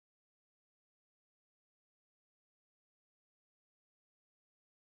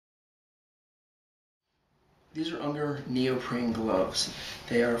These are Unger Neoprene gloves.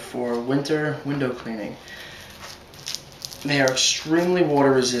 They are for winter window cleaning. They are extremely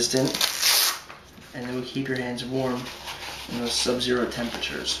water resistant, and they will keep your hands warm in those sub-zero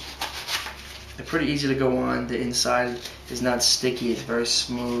temperatures. They're pretty easy to go on. The inside is not sticky. It's very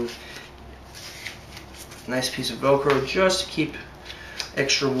smooth. Nice piece of Velcro just to keep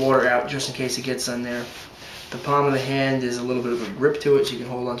extra water out, just in case it gets on there. The palm of the hand is a little bit of a grip to it, so you can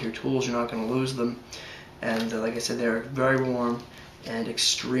hold onto your tools. You're not going to lose them. And like I said, they're very warm and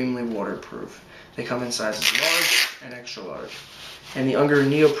extremely waterproof. They come in sizes large and extra large. And the Unger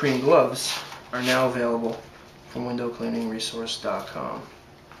Neoprene gloves are now available from windowcleaningresource.com.